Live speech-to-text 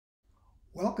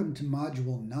Welcome to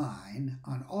Module 9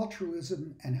 on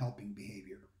altruism and helping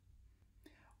behavior.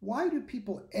 Why do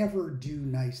people ever do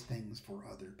nice things for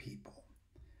other people?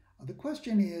 The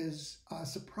question is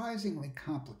surprisingly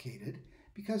complicated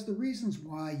because the reasons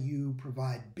why you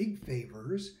provide big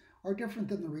favors are different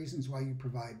than the reasons why you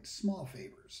provide small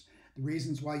favors. The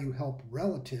reasons why you help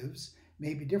relatives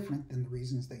may be different than the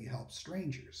reasons that you help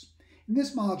strangers. In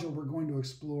this module, we're going to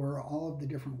explore all of the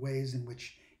different ways in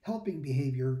which helping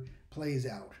behavior plays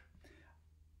out.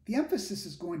 The emphasis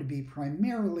is going to be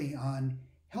primarily on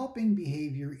helping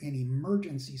behavior in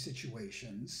emergency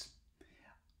situations,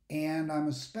 and I'm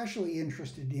especially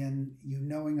interested in you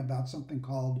knowing about something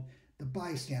called the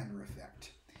bystander effect.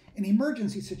 In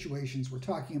emergency situations, we're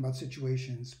talking about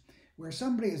situations where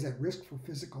somebody is at risk for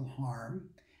physical harm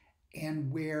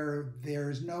and where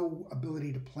there's no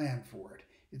ability to plan for it.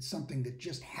 It's something that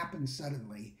just happens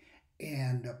suddenly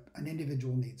and an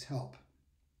individual needs help.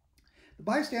 The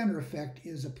bystander effect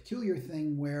is a peculiar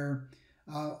thing where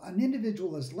an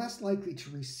individual is less likely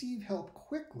to receive help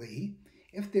quickly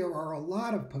if there are a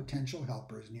lot of potential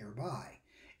helpers nearby.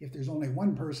 If there's only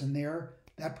one person there,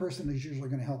 that person is usually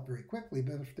going to help very quickly,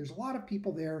 but if there's a lot of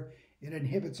people there, it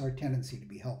inhibits our tendency to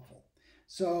be helpful.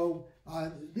 So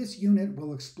this unit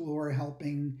will explore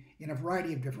helping in a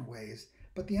variety of different ways,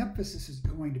 but the emphasis is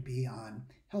going to be on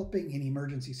helping in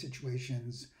emergency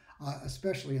situations,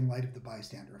 especially in light of the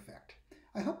bystander effect.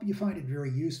 I hope you find it very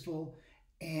useful,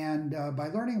 and by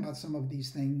learning about some of these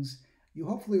things, you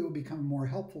hopefully will become a more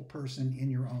helpful person in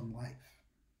your own life.